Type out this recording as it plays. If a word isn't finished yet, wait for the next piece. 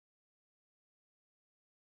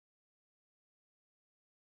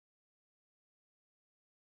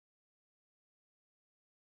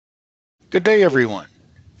Good day, everyone.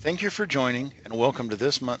 Thank you for joining and welcome to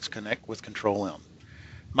this month's Connect with Control-M.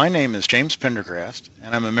 My name is James Pendergrast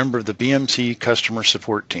and I'm a member of the BMC Customer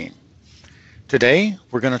Support Team. Today,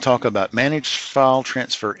 we're going to talk about Managed File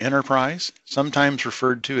Transfer Enterprise, sometimes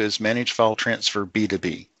referred to as Managed File Transfer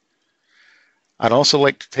B2B. I'd also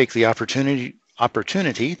like to take the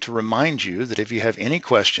opportunity to remind you that if you have any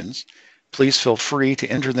questions, please feel free to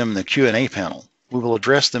enter them in the Q&A panel. We will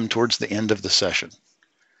address them towards the end of the session.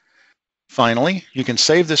 Finally, you can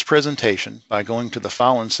save this presentation by going to the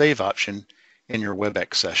File and Save option in your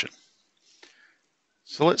WebEx session.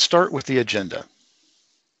 So let's start with the agenda.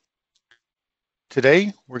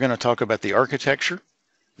 Today, we're going to talk about the architecture.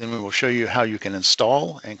 Then we will show you how you can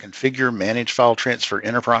install and configure Managed File Transfer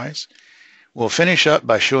Enterprise. We'll finish up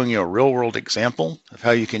by showing you a real-world example of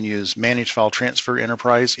how you can use Managed File Transfer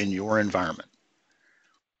Enterprise in your environment.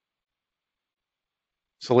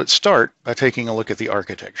 So let's start by taking a look at the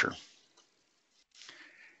architecture.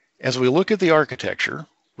 As we look at the architecture,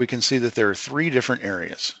 we can see that there are three different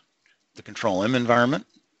areas: the Control-M environment,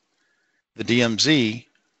 the DMZ,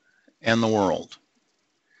 and the world.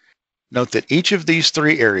 Note that each of these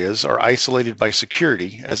three areas are isolated by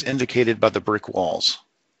security as indicated by the brick walls.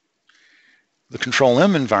 The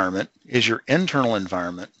Control-M environment is your internal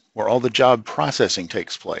environment where all the job processing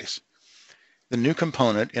takes place. The new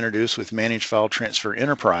component introduced with Managed File Transfer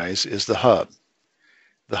Enterprise is the Hub.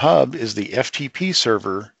 The Hub is the FTP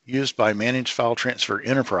server used by Managed File Transfer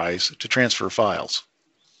Enterprise to transfer files.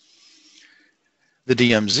 The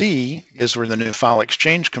DMZ is where the new file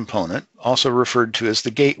exchange component, also referred to as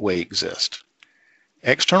the gateway, exists.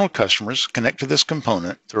 External customers connect to this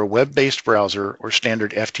component through a web-based browser or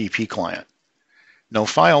standard FTP client. No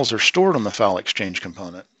files are stored on the file exchange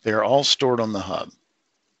component. They are all stored on the Hub.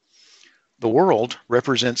 The world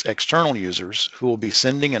represents external users who will be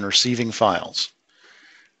sending and receiving files.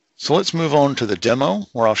 So let's move on to the demo,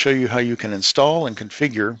 where I'll show you how you can install and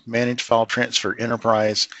configure Managed File Transfer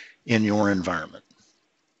Enterprise in your environment.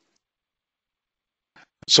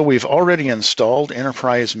 So we've already installed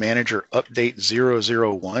Enterprise Manager Update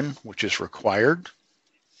 001, which is required.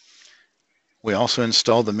 We also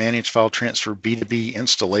installed the Managed File Transfer B2B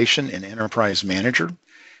installation in Enterprise Manager.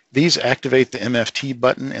 These activate the MFT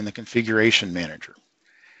button and the Configuration Manager.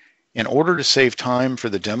 In order to save time for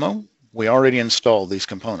the demo, we already installed these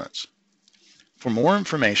components. For more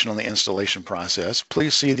information on the installation process,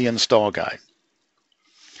 please see the install guide.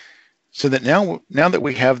 So that now that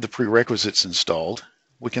we have the prerequisites installed,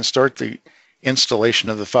 we can start the installation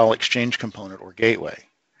of the file exchange component or gateway.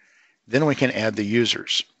 Then we can add the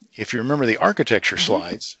users. If you remember the architecture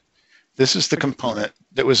slides, this is the component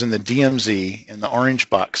that was in the DMZ in the orange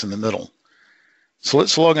box in the middle. So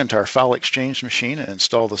let's log into our file exchange machine and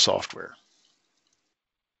install the software.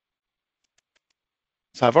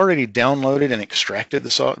 So I've already downloaded and extracted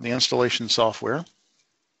the installation software.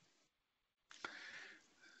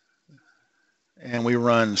 And we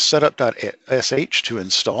run setup.sh to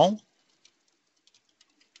install.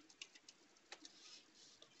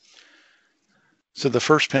 So the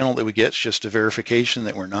first panel that we get is just a verification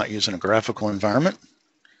that we're not using a graphical environment.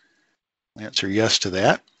 Answer yes to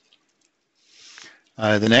that.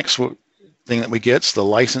 The next thing that we get is the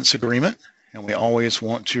license agreement, and we always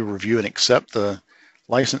want to review and accept the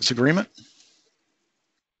license agreement.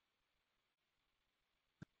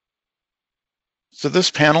 So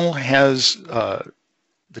this panel has the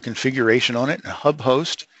configuration on it. Hub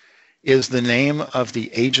host is the name of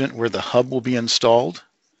the agent where the hub will be installed.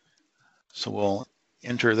 So we'll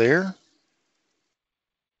enter there.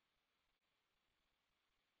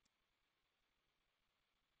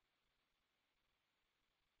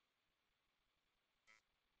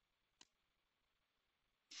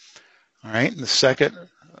 All right, and the second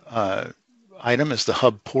item is the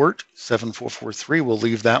hub port, 7443. We'll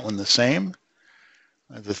leave that one the same.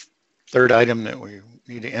 The third item that we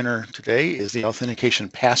need to enter today is the authentication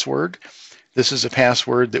password. This is a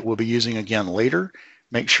password that we'll be using again later.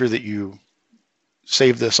 Make sure that you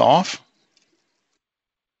save this off.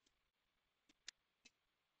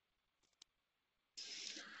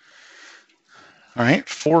 All right,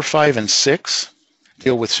 4, 5, and 6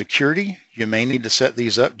 deal with security. You may need to set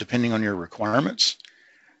these up depending on your requirements.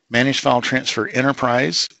 Managed File Transfer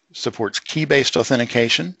Enterprise supports key-based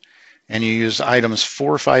authentication, and you use items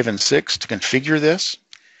 4, 5, and 6 to configure this.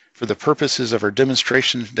 For the purposes of our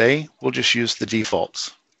demonstration today, we'll just use the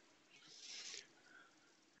defaults.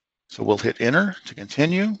 So we'll hit enter to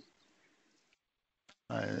continue.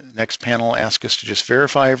 Next panel asks us to just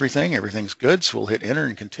verify everything. Everything's good, so we'll hit enter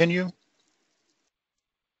and continue.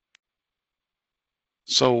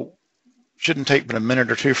 So Shouldn't take but a minute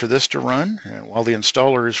or two for this to run. And while the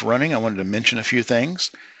installer is running, I wanted to mention a few things.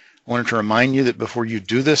 I wanted to remind you that before you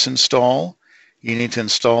do this install, you need to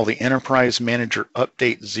install the Enterprise Manager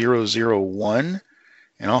Update 001,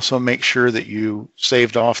 and also make sure that you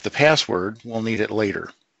saved off the password. We'll need it later.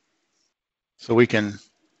 So we can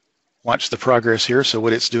watch the progress here. So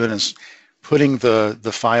what it's doing is putting the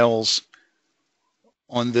files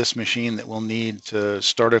on this machine that we'll need to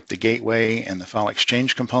start up the gateway and the file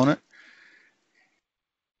exchange component.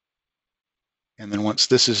 And then once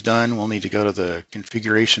this is done, we'll need to go to the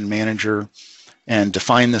configuration manager and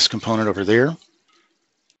define this component over there.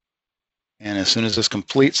 And as soon as this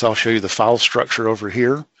completes, I'll show you the file structure over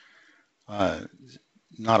here. Not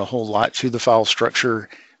a whole lot to the file structure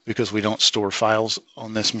because we don't store files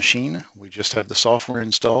on this machine. We just have the software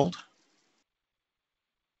installed.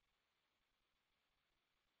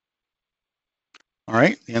 All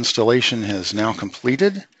right, the installation has now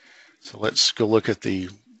completed. So let's go look at the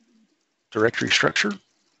directory structure.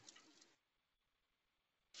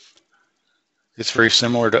 It's very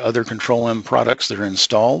similar to other Control-M products that are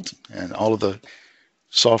installed, and all of the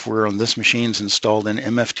software on this machine is installed in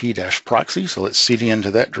MFT-proxy. So let's cd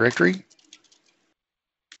into that directory.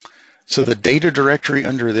 So the data directory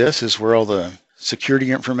under this is where all the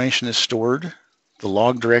security information is stored. The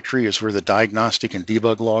log directory is where the diagnostic and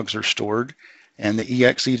debug logs are stored. And the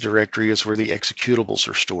exe directory is where the executables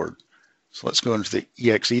are stored. So let's go into the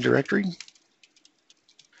exe directory.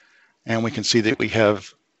 And we can see that we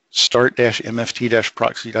have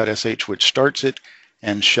start-mft-proxy.sh, which starts it,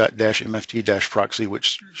 and shut-mft-proxy,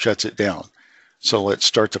 which shuts it down. So let's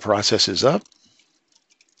start the processes up.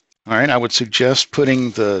 All right, I would suggest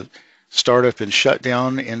putting the startup and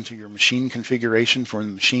shutdown into your machine configuration for when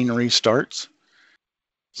the machine restarts.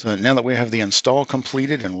 So now that we have the install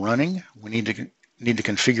completed and running, we need to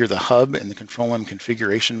configure the hub in the Control-M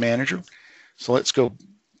configuration manager. So let's go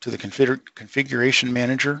to the configuration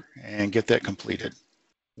manager and get that completed.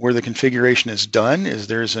 Where the configuration is done is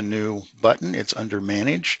there's a new button. It's under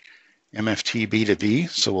Manage, MFT B2B.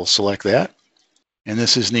 So we'll select that. And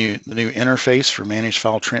this is the new interface for Managed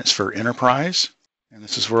File Transfer Enterprise. And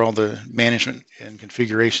this is where all the management and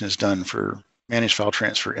configuration is done for Managed File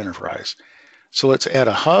Transfer Enterprise. So let's add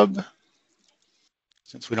a hub.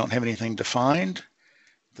 Since we don't have anything defined,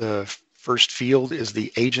 the first field is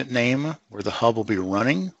the agent name where the hub will be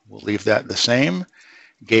running. We'll leave that the same.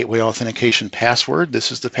 Gateway authentication password.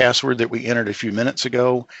 This is the password that we entered a few minutes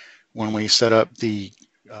ago when we set up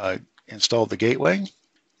installed the gateway.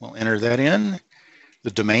 We'll enter that in.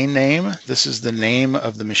 The domain name. This is the name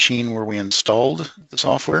of the machine where we installed the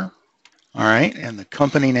software. All right, and the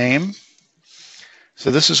company name.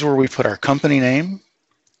 So this is where we put our company name.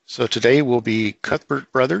 So today will be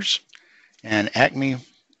Cuthbert Brothers, and Acme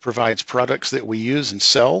provides products that we use and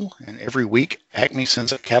sell. And every week, Acme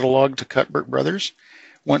sends a catalog to Cuthbert Brothers.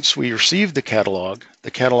 Once we receive the catalog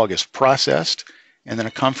is processed, and then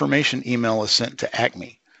a confirmation email is sent to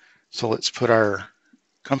Acme. So let's put our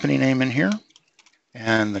company name in here.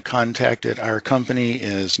 And the contact at our company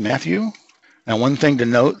is Matthew. Now, one thing to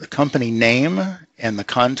note, the company name and the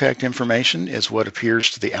contact information is what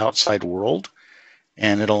appears to the outside world.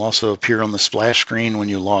 And it'll also appear on the splash screen when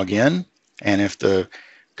you log in. And if the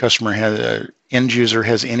customer end user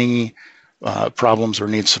has any problems or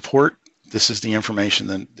needs support, this is the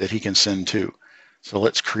information that he can send to. So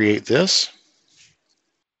let's create this.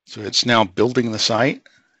 So it's now building the site.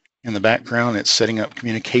 In the background, it's setting up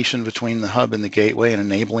communication between the hub and the gateway and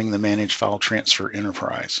enabling the Managed File Transfer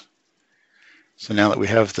Enterprise. So now that we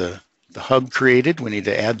have the hub created, we need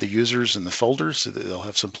to add the users and the folders so that they'll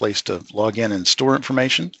have some place to log in and store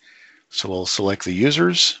information. So we'll select the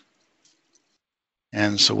users.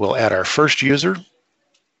 And so we'll add our first user.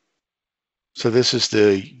 So this is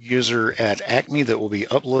the user at Acme that will be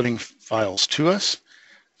uploading files to us.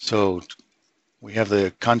 So we have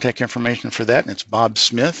the contact information for that, and it's Bob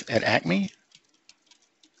Smith at Acme.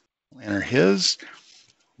 We'll enter his.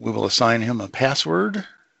 We will assign him a password.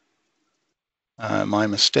 My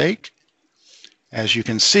mistake. As you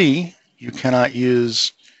can see, you cannot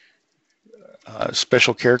use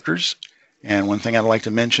special characters. And one thing I'd like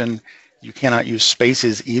to mention, you cannot use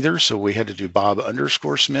spaces either, so we had to do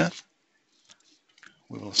Bob_Smith.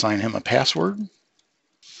 We will assign him a password.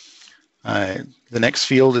 The next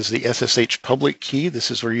field is the SSH public key.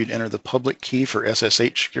 This is where you'd enter the public key for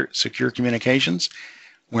SSH secure communications.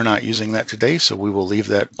 We're not using that today, so we will leave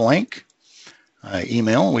that blank.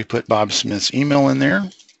 Email, we put Bob Smith's email in there.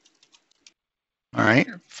 All right,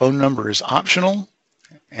 phone number is optional.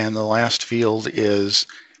 And the last field is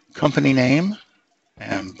company name.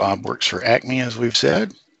 And Bob works for Acme, as we've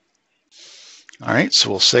said. All right, so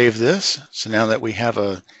we'll save this. So now that we have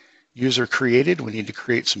a user created, we need to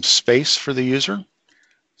create some space for the user.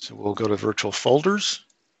 So we'll go to virtual folders.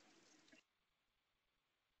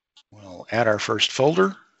 We'll add our first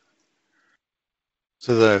folder.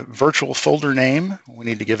 So the virtual folder name, we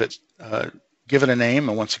need to give it a name.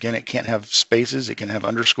 And once again, it can't have spaces, it can have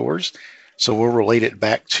underscores. So we'll relate it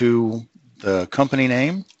back to the company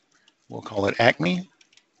name. We'll call it Acme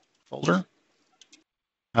folder.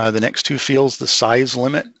 The next two fields, the size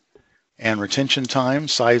limit and retention time.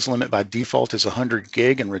 Size limit by default is 100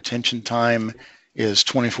 gig and retention time is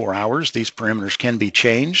 24 hours. These parameters can be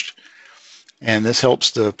changed. And this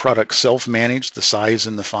helps the product self-manage the size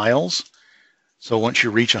in the files. So once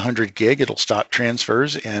you reach 100 gig, it'll stop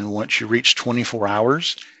transfers. And once you reach 24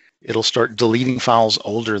 hours, it'll start deleting files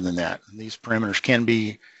older than that. These parameters can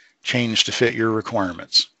be changed to fit your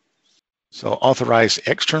requirements. So authorize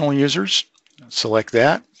external users, select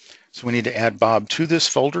that. So we need to add Bob to this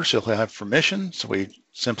folder so he'll have permission. So we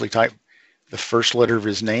simply type the first letter of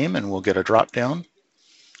his name and we'll get a drop down.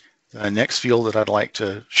 The next field that I'd like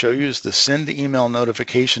to show you is the send email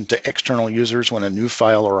notification to external users when a new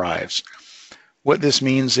file arrives. What this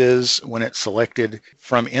means is when it's selected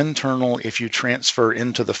from internal, if you transfer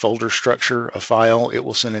into the folder structure a file, it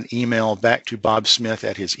will send an email back to Bob Smith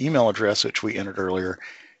at his email address, which we entered earlier,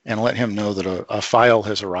 and let him know that a file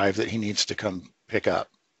has arrived that he needs to come pick up.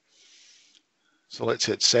 So let's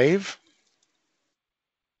hit save.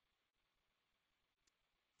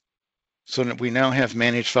 So we now have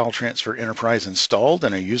Managed File Transfer Enterprise installed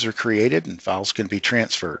and a user created, and files can be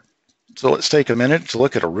transferred. So let's take a minute to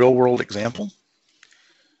look at a real-world example.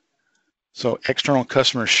 So external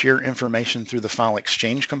customers share information through the file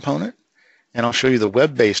exchange component, and I'll show you the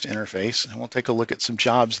web-based interface, and we'll take a look at some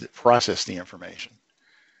jobs that process the information.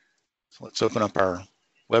 So let's open up our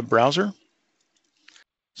web browser.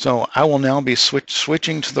 So I will now be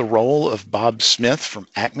switching to the role of Bob Smith from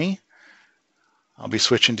Acme. I'll be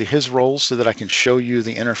switching to his role so that I can show you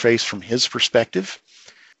the interface from his perspective.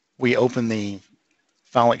 We open the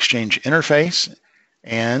file exchange interface,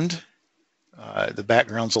 and the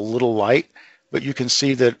background's a little light, but you can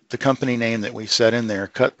see that the company name that we set in there,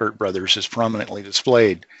 Cuthbert Brothers, is prominently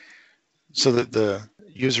displayed so that the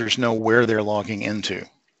users know where they're logging into.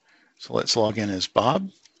 So let's log in as Bob.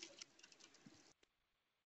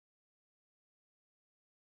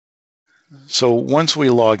 So once we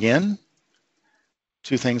log in,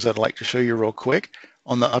 two things I'd like to show you real quick.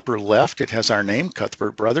 On the upper left, it has our name,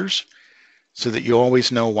 Cuthbert Brothers, so that you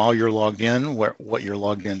always know while you're logged in what you're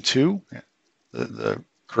logged into, the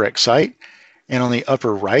correct site. And on the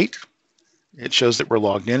upper right, it shows that we're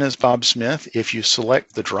logged in as Bob Smith. If you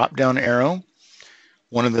select the drop-down arrow,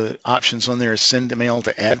 one of the options on there is send email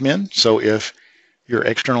to admin. So if your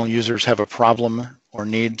external users have a problem or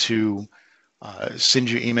need to send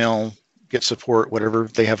you email, get support, whatever,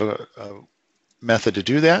 they have a method to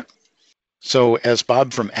do that. So as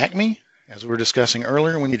Bob from Acme, as we were discussing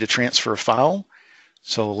earlier, we need to transfer a file.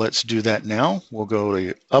 So let's do that now. We'll go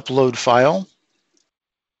to upload file,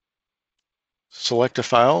 select a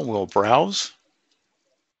file, we'll browse,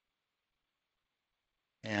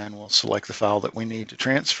 and we'll select the file that we need to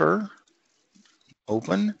transfer,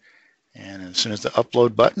 open, and as soon as the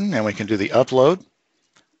upload button, and we can do the upload.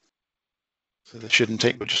 So this shouldn't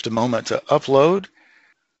take but just a moment to upload.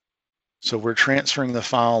 So we're transferring the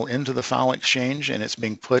file into the file exchange, and it's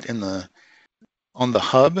being put in on the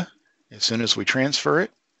hub as soon as we transfer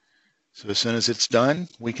it. So as soon as it's done,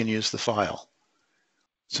 we can use the file.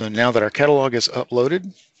 So now that our catalog is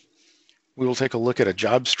uploaded, we will take a look at a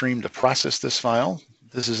job stream to process this file.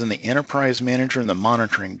 This is in the Enterprise Manager in the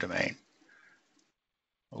monitoring domain.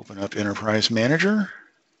 Open up Enterprise Manager,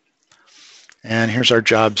 and here's our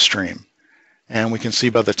job stream. And we can see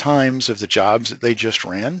by the times of the jobs that they just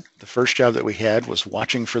ran. The first job that we had was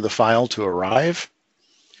watching for the file to arrive.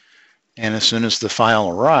 And as soon as the file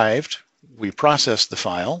arrived, we processed the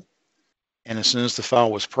file. And as soon as the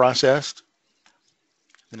file was processed,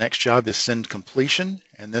 the next job is send completion.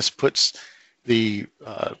 And this puts the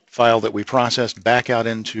file that we processed back out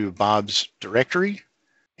into Bob's directory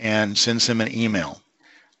and sends him an email.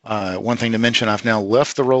 One thing to mention, I've now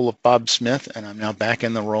left the role of Bob Smith and I'm now back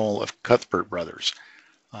in the role of Cuthbert Brothers.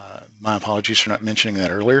 My apologies for not mentioning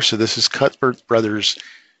that earlier. So this is Cuthbert Brothers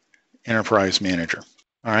Enterprise Manager.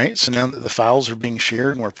 All right, so now that the files are being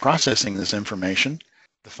shared and we're processing this information,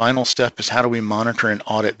 the final step is how do we monitor and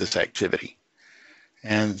audit this activity?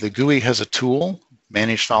 And the GUI has a tool,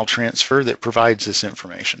 Managed File Transfer, that provides this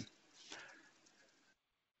information.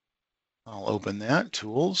 I'll open that,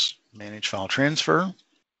 Tools, Managed File Transfer.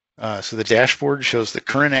 So the dashboard shows the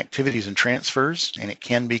current activities and transfers, and it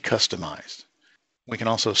can be customized. We can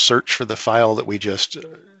also search for the file that we just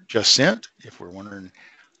sent. If we're wondering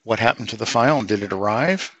what happened to the file and did it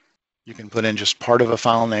arrive, you can put in just part of a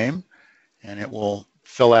file name and it will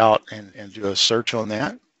fill out and do a search on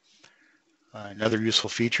that. Another useful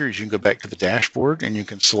feature is you can go back to the dashboard and you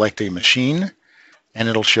can select a machine and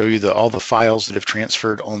it'll show you all the files that have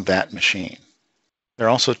transferred on that machine. There are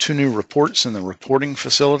also two new reports in the reporting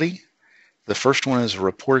facility. The first one is a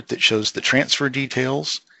report that shows the transfer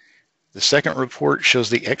details. The second report shows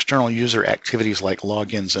the external user activities like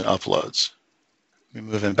logins and uploads. We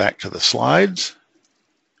move in back to the slides.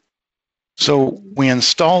 So we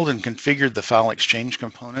installed and configured the file exchange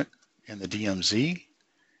component in the DMZ.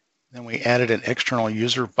 Then we added an external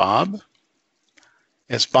user, Bob.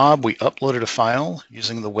 As Bob, we uploaded a file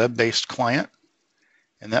using the web-based client,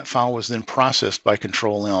 and that file was then processed by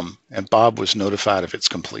Control-M, and Bob was notified of its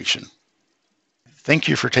completion. Thank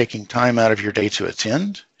you for taking time out of your day to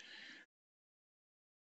attend.